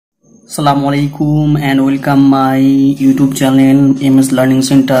আসসালামু আলাইকুম and welcome my YouTube channel MS learning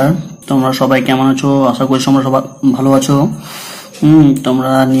centre. তোমরা সবাই কেমন আছো? আশা করি তোমরা সবাই ভালো আছো।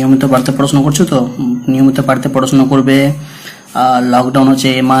 তোমরা নিয়মিত বাড়িতে পড়াশোনা করছো তো? নিয়মিত বাড়িতে পড়াশোনা করবে। আর লকডাউন হচ্ছে,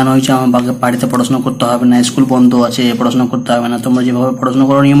 মান হয়েছে, আমার বাড়িতে পড়াশোনা করতে হবে না, স্কুল বন্ধ আছে, পড়াশোনা করতে হবে না। তোমরা যেভাবে পড়াশোনা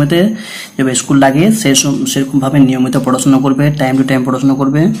করো নিয়মিত, যেভাবে স্কুল লাগে সেরকম ভাবে নিয়মিত পড়াশোনা করবে, টাইম টু টাইম পড়াশোনা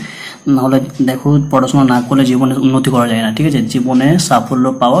করবে। নাহলে দেখো, পড়াশোনা না করলে জীবনে উন্নতি করা যায় না, ঠিক আছে? জীবনে সাফল্য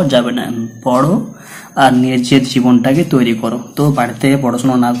পাওয়া যাবে না। পড়ো আর নিজের জীবনটাকে তৈরি করো। তো বাড়িতে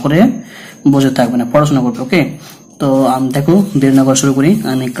পড়াশোনা না করে বসে থাকবে না, পড়াশোনা করবে, ওকে? তো আমি দেখো দেরি না করে শুরু করি।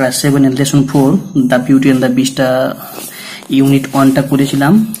 আমি ক্লাস 7 এর lesson 4 the beauty and the বিস্টটা unit 1টা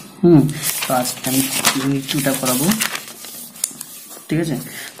করেছিলাম। তো আজকে আমি ইউনিট 2টা করাবো, ঠিক আছে?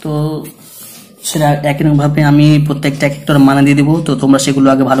 তো সেটা একই রকম ভাবে আমি প্রত্যেকটা একটা মানে দিয়ে দিব। তো তোমরা সেগুলো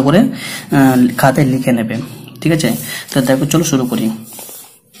আগে ভালো করে খাতায় লিখে নেবে, ঠিক আছে? তো দেখো, চলো শুরু করি।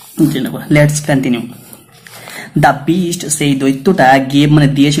 Let's continue. দ্য বিস্ট, সেই দৈত্যটা গেভ মানে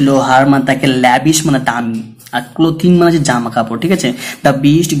দিয়েছিল, হার মানে তাকে, ল্যাবিশ মানে দামি, আর ক্লোথিং মানে যে জামা কাপড়, ঠিক আছে? The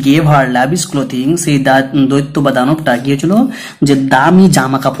beast gave her lavish clothing, সেই দৈত্য বা দানবটা গিয়েছিল যে দামি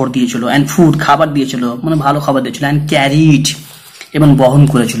জামা কাপড় দিয়েছিল, অ্যান্ড ফুড খাবার দিয়েছিল, মানে ভালো খাবার দিয়েছিল, অ্যান্ড ক্যারিড এবং বহন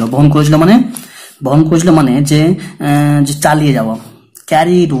করেছিল মানে যে চালিয়ে যাওয়া।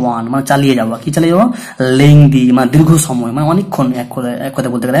 ক্যারিড ওয়ান মানে চালিয়ে যাওয়া। কি চালিয়ে যাওয়া? লেংদি মানে দীর্ঘ সময়, মানে অনেকক্ষণ, এক কথা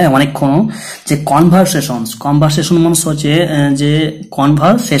বলতে গেলে অনেকক্ষণ। যে কনভারসেশন মানে হচ্ছে যে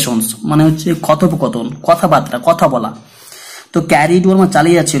কনভারসেশনস মানে হচ্ছে কথোপকথন, কথাবার্তা, কথা বলা। তো ক্যারিড ওয়ান মানে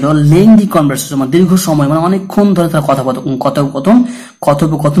চালিয়ে যাচ্ছিল, লেংদি কনভারসেশন মানে দীর্ঘ সময়, মানে অনেকক্ষণ ধরে তারা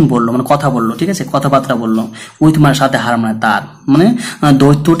কথোপকথন বললো, মানে কথা বললো, ঠিক আছে? কথাবার্তা বললো। উইথ মানে সাথে, হার মানে তার, মানে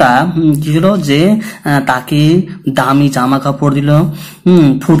দৈত্যটা কি ছিল যে তাকে দামি জামা কাপড় দিল,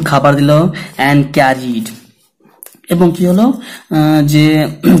 ফুড খাবার দিল, অ্যান্ড ক্যারিড, এবং কি হলো যে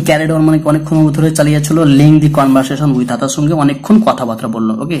ক্যারিড অন মানে অনেকক্ষণ ধরে চালিয়ে যাচ্ছিল, লেংদি কনভারসেশন উইথ, তার সঙ্গে অনেকক্ষণ কথাবার্তা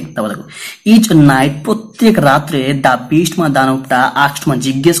বললো, ওকে? তারপর দেখো, ইচ নাইট প্রত্যেক রাত্রে, দ্য বিস্ট মানে দানবটা আস্কড মানে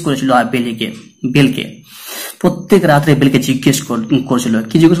জিজ্ঞেস করেছিল আর বেলকে প্রত্যেক রাত্রে বেলকে জিজ্ঞেস করেছিল।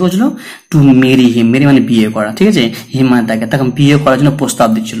 কি জিজ্ঞেস করেছিল? টু মেরি হিম, মেরি মানে বিয়ে করা, ঠিক আছে? হিম মানে তাকে, বিয়ে করার জন্য প্রস্তাব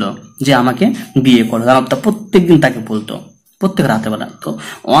দিচ্ছিল যে আমাকে বিয়ে করো। দানবটা প্রত্যেকদিন তাকে বলতো, প্রত্যেক রাতে বেলা। তো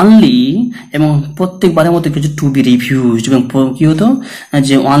অনলি, এবং প্রত্যেকবারের মধ্যে কিছু টু বি রিফিউজড, এবং কি হতো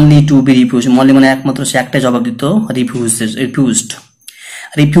যে only two B refused, only মানে একমাত্র সে একটাই জবাব দিত,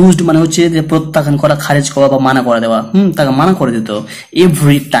 রিফিউজড মানে হচ্ছে যে প্রত্যাখ্যান করা, খারিজ করা বা মানা করে দেওয়া। তাকে মানা করে দিত।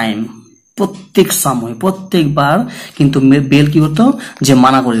 এভরি টাইম, প্রত্যেক সময়, প্রত্যেকবার কিন্তু বেল কি হতো যে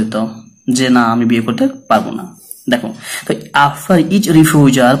মানা করে দিত যে না, আমি বিয়ে করতে পারবো না। দেখো, তো আফটার ইচ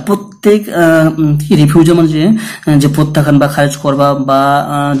রিফিউজার, প্রত্যেক রিফিউজার মানে যে প্রত্যাখ্যান বা খারিজ করবা বা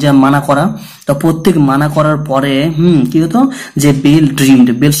যে মানা করা। তো প্রত্যেক মানা করার পরে কি হতো যে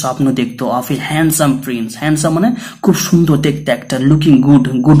বেল স্বপ্ন দেখতো of a handsome Prince. Handsome মানে খুব সুন্দর দেখতে, একটা লুকিং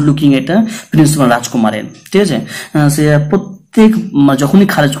গুড লুকিং এটা প্রিন্স মানে রাজকুমারের, ঠিক আছে? সে যখনই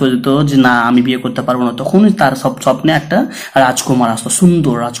খারিজ করে দিত যে না, আমি বিয়ে করতে পারবো না, তখনই তার স্বপ্নে একটা রাজকুমার আসতো,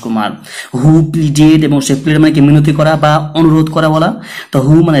 সুন্দর রাজকুমার। হু প্লিডেড, এবং সে প্লেড মানে কি মিনতি করা বা অনুরোধ করা বলা। তো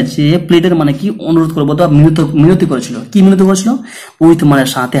হু মানে যে প্লেডের মানে কি অনুরোধ করে বলতো, মিনতি করেছিল। কি মিনতি করেছিল? উইথ মানে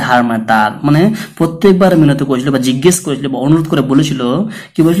সাথে, হার মানে তার, মানে প্রত্যেকবার মিনতি করেছিল বা জিজ্ঞেস করেছিল বা অনুরোধ করে বলেছিল।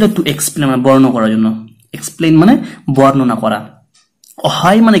 কি বলেছিল? টু এক্সপ্লেন মানে বর্ণনা করার জন্য। এক্সপ্লেন মানে বর্ণনা করা।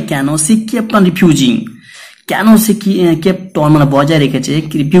 হয় মানে কেন, সে কেপ্ট অন রিফিউজিং, কেন সে কেপ্ট অন মানে বজায় রেখেছে,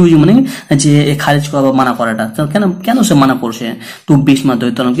 রিফিউজিং মানে যে খারিজ করা বা মানা করাটা। কেন সে মানা করছে? টু বিস্ট মানে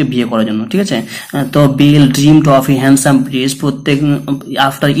দৈত্যকে বিয়ে করার জন্য, ঠিক আছে? তো bell dreamed of a handsome Prince, প্রত্যেক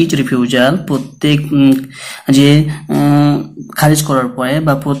আফটার ইচ রিফিউজাল, প্রত্যেক যে খারিজ করার পরে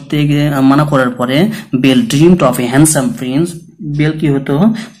বা প্রত্যেক মানা করার পরে, bell dreamed of a handsome Prince, bell কি হতো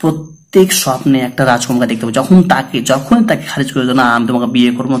প্রত্যেক স্বপ্নে একটা রাজকুমারকে দেখতে পাবো। যখনই তাকে খারিজ করে দিত না, আমি তোমাকে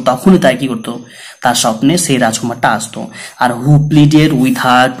বিয়ে করবো, তখনই তাই কি করতো, তার স্বপ্নে সেই রাজকুমারটা আসতো। আর হু pleaded with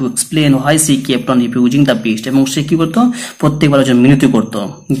her to explain why C kept on refusing the beast, এবং সে কি করতো প্রত্যেকবার মিনতি করতো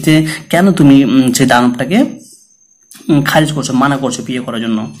যে কেন তুমি সেই দানবটাকে খারিজ করছো, মানা করছো বিয়ে করার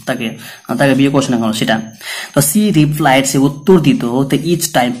জন্য, তাকে বিয়ে করছো না কেন সেটা। তো সি রিপ্লাইড, সে উত্তর দিত। তো ইচ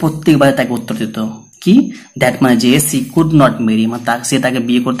টাইম, প্রত্যেকবারে তাকে উত্তর দিত কি, দ্যাট মানে যে সি কুড নট মেরি মানে সে তাকে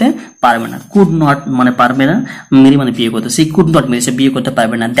বিয়ে করতে পারবে না। কুড নট মানে পারবে না, মেরি মানে বিয়ে করতে, সে কুড নট মেরি সে বিয়ে করতে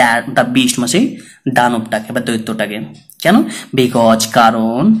পারবে না দ্য বিস্ট মানে সেই দানবটাকে বা দৈত্যটাকে। কেন? বিকজ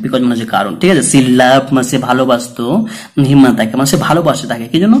মানে যে কারণ, ঠিক আছে? সি লাভ মানে সে ভালোবাসতো, হিমা তাকে মানে সে ভালোবাসে তাকে,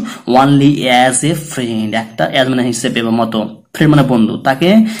 কি জন্য? ওনলি অ্যাজ এ ফ্রেন্ড, একটা অ্যাজ মানে হিসেবে বা মতো, ফ্রেন্ড মানে বন্ধু, তাকে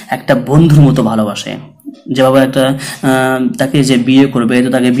একটা বন্ধুর মতো ভালোবাসে। যেভাবে একটা তাকে যে বিয়ে করবে, তো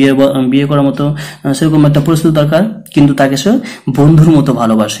তাকে বিয়ে করার মতো সেরকম একটা পরিস্থিতি দরকার, কিন্তু তাকে সে বন্ধুর মতো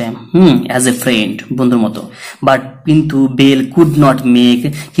ভালোবাসে, অ্যাজ এ ফ্রেন্ড, বন্ধুর মতো। বাট কিন্তু বেল কুড নট মেক,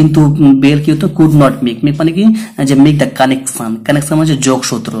 কিন্তু বেল কি হতো, কুড নট মেক, মানে কি, যে মেক দ্য কানেকশন, মানে যে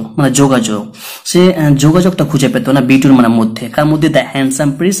যোগসূত্র, মানে যোগাযোগ, সে যোগাযোগটা খুঁজে পেত না বিটুর মানে মধ্যে, কার মধ্যে, the handsome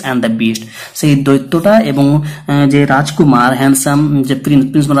Prince and the beast, সেই দৈত্যটা এবং যে রাজকুমার, হ্যান্ডসাম যে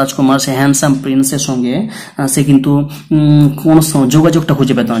প্রিন্স রাজকুমার, সে হ্যান্ডসাম প্রিন্সের সঙ্গে সে কিন্তু কোন যোগাযোগটা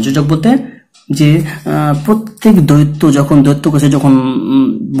খুঁজে পেত না। যোগাযোগ বলতে যে প্রত্যেক দৈত্য যখন দৈত্যকে যখন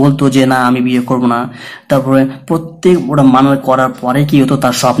বলতো যে না আমি বিয়ে করব না, তারপরে প্রত্যেক ওটা মানা করার পরে কি হতো,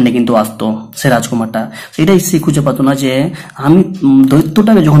 তার স্বপ্নে কিন্তু আসতো সে রাজকুমারটা। এটাই সে খুঁজে পেত না যে আমি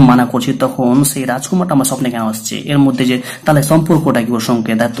দৈত্যটাকে যখন মানা করছি তখন সেই রাজকুমারটা আমার স্বপ্নে কেন আসছে, এর মধ্যে যে তাহলে সম্পর্কটা কি ওর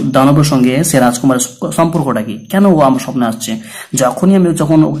সঙ্গে, দানবের সঙ্গে সে রাজকুমারের সম্পর্কটা কি, কেন ও আমার স্বপ্নে আসছে,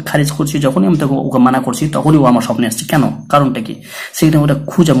 যখন ওকে খারিজ করছি, যখনই আমি ওকে মানা করছি তখনই ও আমার স্বপ্নে আসছে, কেন, কারণটা কি, সেটা ওটা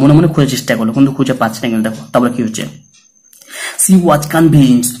মনে মনে খোঁজার চেষ্টা করলো, কিন্তু খুঁজে পাচ্ছে না। কিন্তু দেখো তারপরে কি হচ্ছে, সি ওয়াজ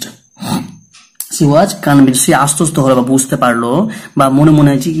কনভিন্সড, সে আশ্বস্ত হলো বা বুঝতে পারলো বা মনে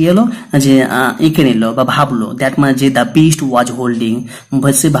মনে কি এলো যে এঁকে নিল বা ভাবলো, দ্যাট মানে যে দ্য বিস্ট ওয়াজ হোল্ডিং,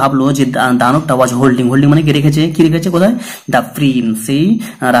 সে ভাবলো যে দানবটা ওয়াজ হোল্ডিং মানে কি রেখেছে কোথায়, দ্য প্রিন্স, সেই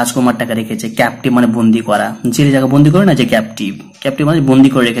রাজকুমারটাকে রেখেছে, ক্যাপটিভ মানে বন্দি করা, যে জায়গায় বন্দি করে না, যে ক্যাপটিভ মানে বন্দি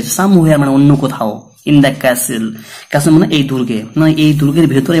করে রেখেছে, সামহুয়ার মানে অন্য কোথাও, ইন দ্য ক্যাসেল মানে এই দুর্গে, মানে এই দুর্গের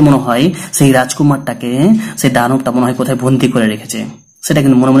ভেতরে মনে হয় সেই রাজকুমারটাকে, সেই দানবটা মনে হয় কোথায় বন্দি করে রেখেছে, সেটা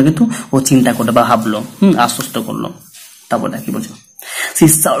কিন্তু মনে মনে কিন্তু ও চিন্তা করলো বা ভাবলো, আশ্বস্ত করলো। তারপর কি বলছো, সি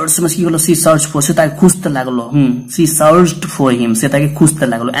সার্চ ফর, সে তাকে খুঁজতে লাগলো, সি সার্চড ফর হিম, সে তাকে খুঁজতে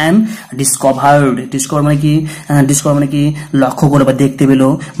লাগলো, অ্যান্ড ডিসকভার মানে কি লক্ষ্য করে বা দেখতে পেলো,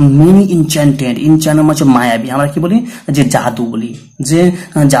 মেনি ইনচ্যান্টেড মানে মায়াবী, আমরা কি বলি যে জাদু বলি, যে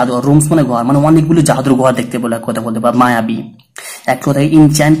জাদু, রুমস মানে ঘর, মানে অনেকগুলি জাদুর ঘর দেখতে পেলো এক কথা বলতে, বা মায়াবী, এক কথায়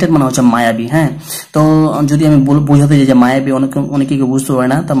ইনচ্যান্টেড মানে হচ্ছে মায়াবী। হ্যাঁ, তো যদি আমি বোঝাতে যে মায়াবী, অনেকে বুঝতে পারে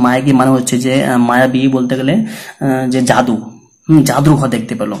না, তো মায়াবী মানে হচ্ছে যে মায়াবী বলতে গেলে যে জাদুর ঘর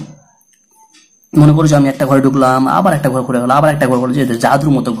দেখতে পেলো। মনে করছো আমি একটা ঘরে ঢুকলাম, আবার একটা ঘর ঘুরে গেল, আবার একটা ঘর ঘুরে, যে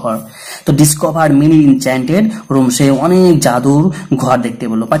জাদুর মতো ঘর। তো ডিসকভার মেনি ইনচ্যান্টেড রুম, সে অনেক জাদুর ঘর দেখতে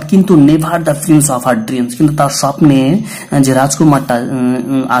পেলো, বাট কিন্তু never the Prince of her dreams, কিন্তু তার স্বপ্নে যে রাজকুমারটা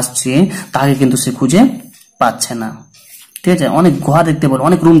আসছে তাকে কিন্তু সে খুঁজে পাচ্ছে না। ঠিক আছে, অনেক ঘর দেখতে পেলো,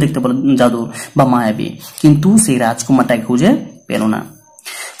 অনেক রুম দেখতে পেলো জাদুর বা মায়াবী, কিন্তু সেই রাজকুমারটাকে খুঁজে পেল না।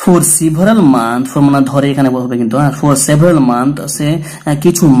 ফর সেভারাল মান্থ, মানে ধরে এখানে বলবে কিন্তু, ফর সেভারাল মান্থ, সে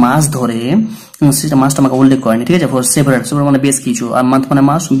কিছু মাস ধরে, সেটা মাসটা আমাকে উল্লেখ করেনি, ঠিক আছে, ফর সেভারাল মানে বেশ কিছু, আর মান্থ মানে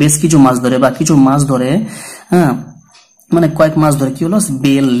মাস, বেশ কিছু মাস ধরে বা কিছু মাস ধরে, হ্যাঁ মানে কয়েক মাস ধরে কি হলো,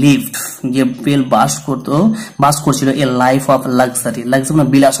 বেল লিভড, যে বেল বাস করছিল এ লাইফ অফ লাক্সারি মানে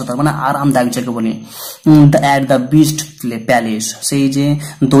বিলাসতা, মানে আরামদায়ক যাকে বলি, অ্যাট দ্য বিস্ট প্যালেস, সেই যে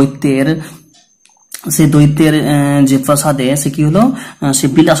দৈত্যের যে প্রাসাদে সে কি হলো, সে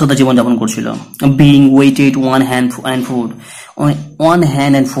বিলাসতা জীবনযাপন করছিল। Being weighted one hand and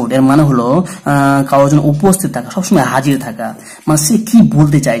food, এর মানে হলো কারোর জন্য উপস্থিত থাকা, সবসময় হাজির থাকা, মানে সে কি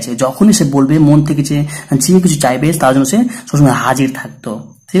বলতে চাইছে, যখনই সে বলবে মন থেকে যে কিছু চাইবে তার জন্য সে সবসময় হাজির থাকতো।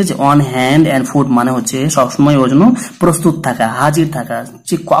 ঠিক আছে, অন হ্যান্ড অ্যান্ড ফুড মানে হচ্ছে সবসময় ওর জন্য প্রস্তুত থাকা, হাজির থাকা,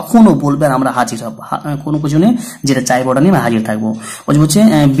 যে কখনো বলবে আমরা হাজির হব, কোনো কিছু নিয়ে যেটা চাইবো ওটা নিয়ে হাজির থাকবো। ওই হচ্ছে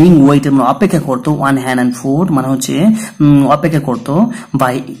বিং ওয়েটেড মানে অপেক্ষা করতো, ওয়ান হ্যান্ড অ্যান্ড ফুড মানে হচ্ছে অপেক্ষা করতো,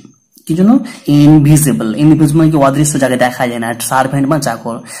 বাই কি জন্য, ইনভিজিবল মানে কি অদৃশ্য, যাকে দেখা যায় না, সার্ভেন্ট বা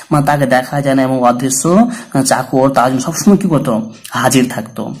চাকর, মানে তাকে দেখা যায় না এবং অদৃশ্য চাকর তার জন্য সবসময় কি করতো, হাজির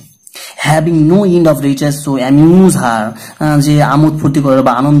থাকতো। Having no end of reaches two amuse হার, যে আমোদ ফুর্তি করার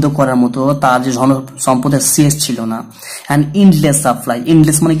বা আনন্দ করার মতো তার যে ধন সম্পদের শেষ ছিল না। অ্যান্ড ইন্ডলেস সাপ্লাই,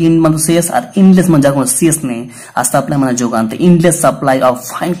 ইন্ডলেস মানে কি মানে শেষ, আর ইন্ডলেস মানে যার কোনো শেষ নেই, আর সাপ্লাই মানে যোগান। ইন্ডলেস supply of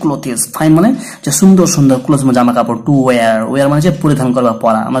fine clothes, fine মানে যে সুন্দর সুন্দর ক্লোথ মানে জামা কাপড়, টু ওয়ার মানে যে পরিধান করা বা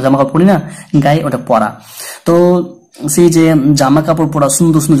পরা, আমরা জামা কাপড় পরি না গায়ে, ওটা পরা। তো সেই যে জামা কাপড় পরা,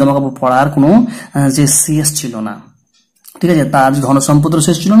 সুন্দর সুন্দর জামা কাপড় পরার কোনো যে শেষ ছিল না, ঠিক আছে, তার ধন সম্পদের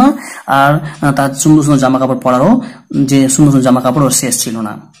শেষ ছিল না, আর তার সুন্দর সুন্দর জামা কাপড় পরারও যে সুন্দর সুন্দর জামা কাপড়ও শেষ ছিল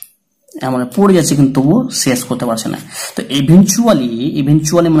না, এমন পড়ে যাচ্ছে কিন্তু তবুও শেষ করতে পারছে না। তো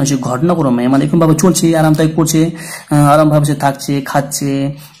ইভেনচুয়ালি মানে হচ্ছে ঘটনাক্রমে, মানে এরকম ভাবে চলছে, আরামদায়ক করছে, আরাম ভাবে সে থাকছে, খাচ্ছে,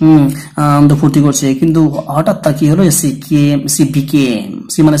 আনন্দ ফুর্তি করছে, কিন্তু হঠাৎ তার কি হলো,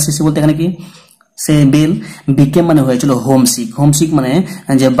 সি মানে সে বলতে এখানে কি সে বেল বিকেম মানে হয়েছিল হোমসিক। হোমসিক মানে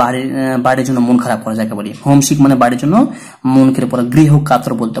যে বাড়ির জন্য মন খারাপ করা যাকে বলি। হোমসিক মানে বাড়ির জন্য মন খারাপ করা, গৃহ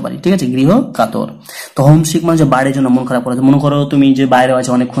কাতর বলতে পারি, ঠিক আছে, গৃহ কাতর। তো হোমসিক মানে যে বাড়ির জন্য মন খারাপ করা। মনে করো তুমি যে বাইরে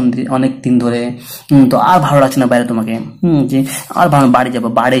আছে অনেক দিন ধরে, তো আর ভালো লাগছে না বাইরে তোমাকে, যে আর ভালো বাড়ি যাবো,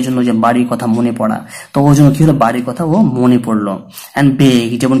 বাড়ির জন্য যে বাড়ির কথা মনে পড়া, তো ওই জন্য কি হলো বাড়ির কথা ও মনে পড়লো। অ্যান্ড বেগ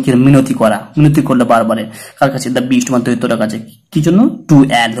যেমন কি মিনতি করা, মিনতি করলো বারবারে কার কাছে, দ্য বিস্ট মানে দৈত্যটার কাছে, কি জন্য, two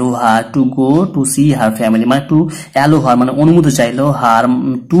aloe her to go to C her family, মানে টু অ্যালো হার মানে অনুমতি চাইলো, হার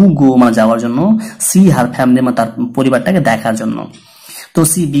টু গো মানে যাওয়ার জন্য, সি হার ফ্যামিলি মানে তার পরিবারটাকে দেখার জন্য। তো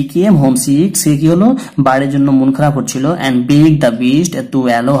সি বিকেম হোমসিক, সে কি হলো বাড়ির জন্য মন খারাপ হচ্ছিল, and beg the beast two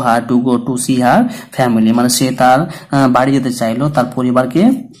aloe her to go to C her family, মানে সে তার বাড়ি যেতে চাইলো তার পরিবারকে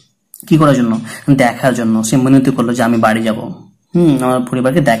কি করার জন্য, দেখার জন্য। সে মিনতি করলো যে আমি বাড়ি যাব, আমার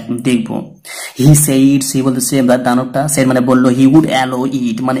পরিবারকে দেখবো। হি সেইড, সে বলতেছে দানবটা, সে মানে বললো হি উড অ্যালো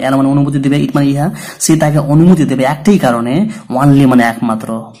ইট, মানে অ্যালো মানে অনুমতি দেবে, ইট মানে ইহা, সে তাকে অনুমতি দেবে একটাই কারণে, ওয়ানলি মানে একমাত্র,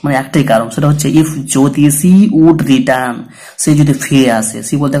 মানে একটাই কারণ, সেটা হচ্ছে ইফ যদি সি উড রিটার্ন, সে যদি ফিরে আসে।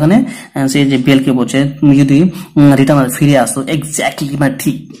 সি বলতে এখানে সে যে বেলকে বলছে তুমি যদি রিটার্ন ফিরে আসো, এক্স্যাক্টলি মানে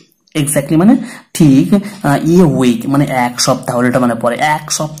ঠিক, এক্স্যাক্টলি মানে ঠিক, উইক মানে এক সপ্তাহ, এটা মানে পরে এক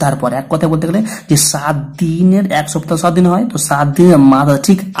সপ্তাহের পরে, এক কথা বলতে গেলে যে 7 দিনের, এক সপ্তাহ 7 দিন হয়, তো 7 দিনের মাথা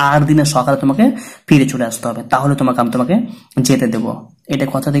ঠিক 8 দিনের সকালে তোমাকে ফিরে চলে আসতে হবে, তাহলে আমি তোমাকে যেতে দেবো। এটা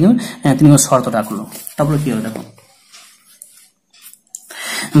কথা থেকে তিনি শর্ত রাখলো। তারপরে কি হলো দেখো,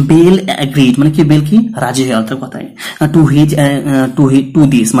 বেল এগ্রিড মানে কি, বেল কি রাজি হয়ে গেল তার কথায়, টু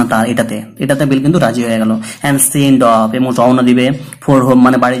দিস মানে তার এটাতে বেল কিন্তু রাজি হয়ে গেল। এন্ড সেন্ড অফ এবং রওনা দিবে ফর হোম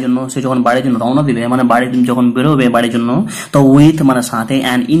মানে বাড়ির জন্য। সে যখন বাড়ির জন্য রওনা দিবে মানে বাড়ির যখন বেরোবে বাড়ির জন্য, তো উইথ মানে সাথে,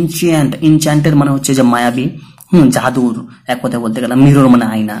 অ্যান্ড ইনচ্যান্টেড মানে হচ্ছে যে মায়াবী, জাদুর, এক কথায় বলতে গেলে মিরর মানে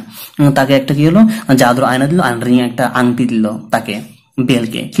আয়না, তাকে একটা কি হলো জাদুর আয়না দিল, আর রিং একটা আংটি দিল তাকে,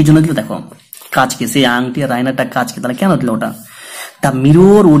 বেলকে। কি জন্য দিল দেখো, কাজকে, সেই আংটি আর আয়নাটা কাজকে, তাহলে কেন দিল ওটা, the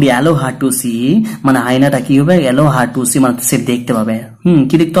mirror would aloe her to C, মানে আয়নাটা কি হবে, অ্যালো হার টু সি মানে সে দেখতে পাবে,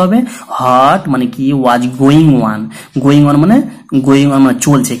 কি দেখতে হবে, হট মানে কি, ওয়াজ গোয়িং ওয়ান মানে মানে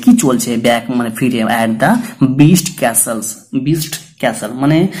চলছে, কি চলছে, ব্যাক মানে ফিরে, অ্যাট দ্য বিস্ট ক্যাসেল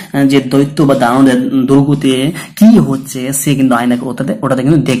মানে যে দৈত্য বা দানবের দুর্গতে কি হচ্ছে সে কিন্তু আয়নাকে ওটাতে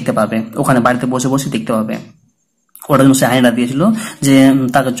কিন্তু দেখতে পাবে, ওখানে বাড়িতে বসে বসে দেখতে পাবে। ওটার জন্য সে আয়না দিয়েছিল, যে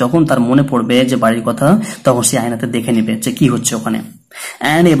তাকে যখন তার মনে পড়বে যে বাড়ির কথা, তখন সে আয়নাতে দেখে নেবে যে কি হচ্ছে ওখানে।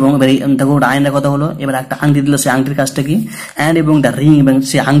 অ্যান্ড এবং দেখো ওটা আয়নার কথা হলো, এবার একটা আংটি দিল, সে আংটির কাজটা কি, অ্যান্ড এবং দ্য রিং, এবং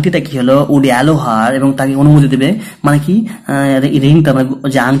সে আংটিটা কি হলো উড অ্যালো হার, এবং তাকে অনুমতি দেবে, মানে কি রিংটা মানে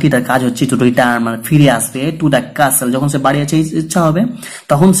যে আংটিটার কাজ হচ্ছে টু রিটার্ন মানে ফিরে আসবে, টু দ্য ক্যাসেল, যখন সে বাড়ি আছে ইচ্ছা হবে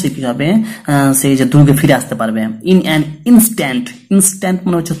তখন সে কি হবে, সেই যে দুর্গে ফিরে আসতে পারবে। ইন অ্যান ইনস্ট্যান্ট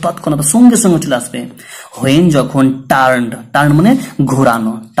মানে হচ্ছে তৎক্ষণাৎ, সঙ্গে সঙ্গে চলে আসবে। হোয়েন যখন টার্ন মানে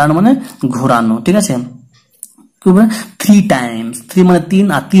ঘোরানো, ঠিক আছে, 3 times, 3 মানে 3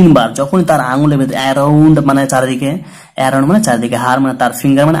 আর 3 বার, যখন তার আঙুলের ভেতরে অ্যারাউন্ড মানে চারিদিকে, হার মানে তার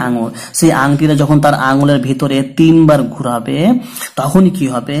ফিঙ্গার মানে আঙুল, সেই আংটিটা যখন তার আঙুলের ভিতরে 3 বার ঘুরাবে, তখনই কি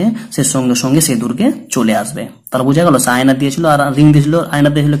হবে, সে সঙ্গে সঙ্গে সেই দূরকে চলে আসবে। তার বোঝা গেল, সে আয়না দিয়েছিল আর রিং দিয়েছিল, আয়না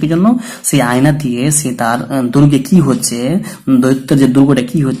দিয়েছিল কি জন্য, সেই আয়না দিয়ে সে তার দুর্গে কি হচ্ছে, দৈত্যের যে দুর্গটা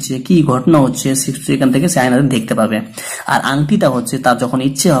কি হচ্ছে, কি ঘটনা হচ্ছে, সেখান থেকে সে আয়নাতে দেখতে পাবে। আর আংটিটা হচ্ছে তার যখন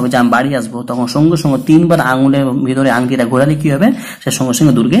ইচ্ছে হবে যে আমি বাড়ি আসবো, তখন সঙ্গে সঙ্গে 3 বার আঙুলের ভিতরে আংটিটা ঘোরালে কি হবে, সে সঙ্গে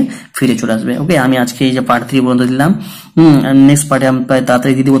সঙ্গে দুর্গে ফিরে চলে আসবে। ওকে, আমি আজকে এই যে পার্ট 3 পর্যন্ত দিলাম, নেক্সট পার্টে আমি প্রায়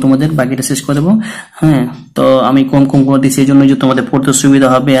তাড়াতাড়ি দিয়ে দেবো তোমাদের, বাকিটা শেষ করে দেবো। হ্যাঁ, তো আমি কম করে দিচ্ছি এই জন্য যে তোমাদের পড়তে সুবিধা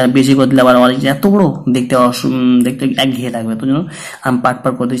হবে, আর বেশি করে দিলে আবার এত বড় দেখতে একঘেয়ে লাগবে, তো জন্য আমি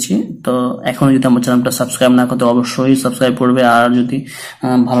পার্ট করে দিচ্ছি। তো এখনো যদি আমার চ্যানেলটা সাবস্ক্রাইব না করতে, অবশ্যই সাবস্ক্রাইব করবে, আর যদি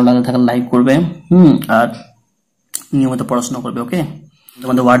ভালো লাগে থাকলে লাইক করবে, আর নিয়মিত পড়াশোনা করবে। ওকে,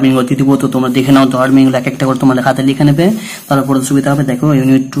 তোমাদের ওয়ার্ড মিনিং দিয়ে দিব, তো তোমরা দেখে নাও, তো ওয়ার্ড মিনিং এক একটা করে তোমাদের হাতে লিখে নেবে, তাহলে পড়তে সুবিধা হবে। দেখো,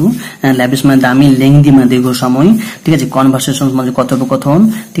 ইউনিট 2 ল্যাভিশ মানে দামি, লেংদি মানে দীর্ঘ সময়, ঠিক আছে, কনভারসেশন মানে কথোপকথন,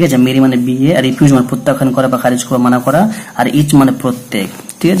 ঠিক আছে, মেরি মানে বিয়ে, আর রিফিউজ মানে প্রত্যাখ্যান করা বা খারিজ করা, মানা করা, আর ইচ মানে প্রত্যেক,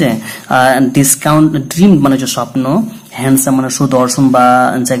 ঠিক আছে, আর ডিসকাউন্ট, ড্রিম মানে হচ্ছে স্বপ্ন, হ্যান্ডসাম মানে সুদর্শন বা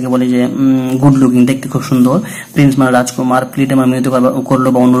যাকে বলে যে গুড লুকিং, দেখতে খুব সুন্দর, প্রিন্স মানে রাজকুমার, প্লিটে মানে মিনতি করলো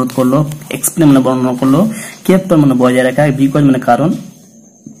বা অনুরোধ করলো, এক্সপ্লেন মানে বর্ণনা করলো, কেপ্ট মানে বজায় রাখা, বিকজ মানে কারণ,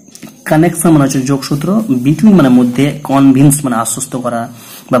 কানেকশন মানে হচ্ছে যোগসূত্র, বিটুইন মানে মধ্যে, কনভিন্স মানে আশ্বস্ত করা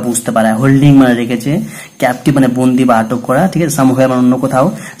বা বুঝতে পারা, হোল্ডিং মানে রেখেছে, ক্যাপটিভ মানে বন্দি বা আটক করা, ঠিক আছে, সামহার মানে অন্য কোথাও,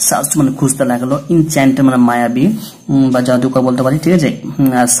 সার্চ মানে খুঁজতে লাগলো, ইনচ্যান্টেড মানে মায়াবী বা জাদুকর বলতে পারি, ঠিক আছে,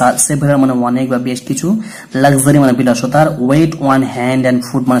 সেভার মানে অনেক বা বেশ কিছু, লাক্সারি মানে বিলাসতার, wait one hand and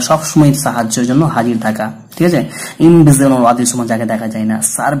foot মানে সবসময় সাহায্যের জন্য হাজির থাকা, ঠিক আছে, ইনভিজিবল মানে অদৃশ্য মানে যাকে দেখা যায় না,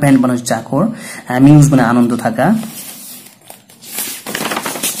 সার্ভেন্ট মানে চাকর, অ্যামিউজ মানে আনন্দ থাকা,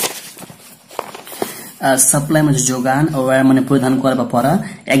 সাপ্লাই মানে যোগান, ওয়ার মানে পরিধান করা বা পরা,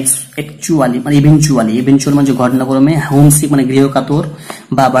 অ্যাকচুয়ালি মানে ইভেনচুয়ালি মানে ঘটনাক্রমে, হোমসিক মানে গৃহকাতর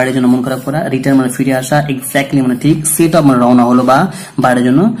বা বাইরের জন্য মন খারাপ করা, রিটার্ন মানে ফিরে আসা, এক্স্যাক্টলি মানে ঠিক, সেট আপ মানে রওনা হলো বা বাইরের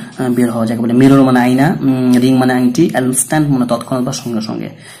জন্য বের হওয়া, যাকে বলে মিরর মানে আয়না, রিং মানে আংটি, ইনস্ট্যান্ট মানে তৎক্ষণাৎ বা সঙ্গে সঙ্গে।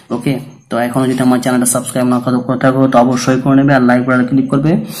 ওকে, তো এখনো যদি আমার চ্যানেলটা সাবস্ক্রাইব না করে থাকো তো অবশ্যই করে নেবে আর লাইক বাটনে ক্লিক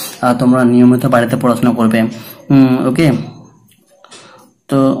করবে, আর তোমরা নিয়মিত বাড়িতে পড়াশোনা করবে। ওকে,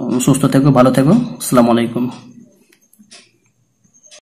 তো সুস্থ থেকো, ভালো থেকো, আসসালামু আলাইকুম।